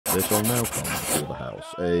There shall now come before the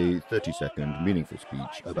House a 30-second meaningful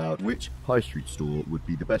speech about which high street store would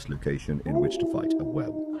be the best location in which to fight a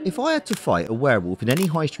werewolf. If I had to fight a werewolf in any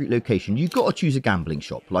high street location, you've got to choose a gambling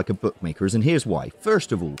shop, like a bookmaker's, and here's why.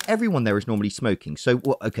 First of all, everyone there is normally smoking, so,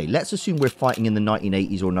 well, okay, let's assume we're fighting in the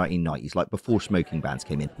 1980s or 1990s, like before smoking bans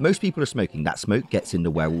came in. Most people are smoking. That smoke gets in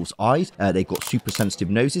the werewolf's eyes, they've got super sensitive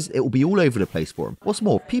noses, it will be all over the place for them. What's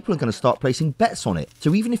more, people are going to start placing bets on it.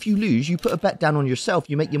 So even if you lose, you put a bet down on yourself,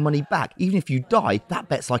 you make your money back. Even if you die, that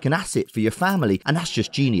bet's like an asset for your family, and that's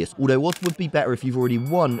just genius. Although odds would be better if you've already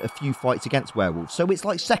won a few fights against werewolves, so it's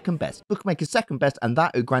like second best. Bookmaker's second best, and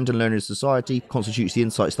that, O Grand and Learned Society, constitutes the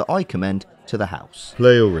insights that I commend to the House.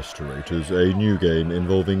 Play Aristorators, a new game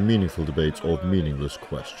involving meaningful debates of meaningless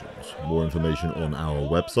questions. More information on our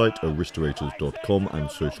website, aristorators.com, and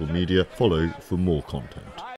social media. Follow for more content.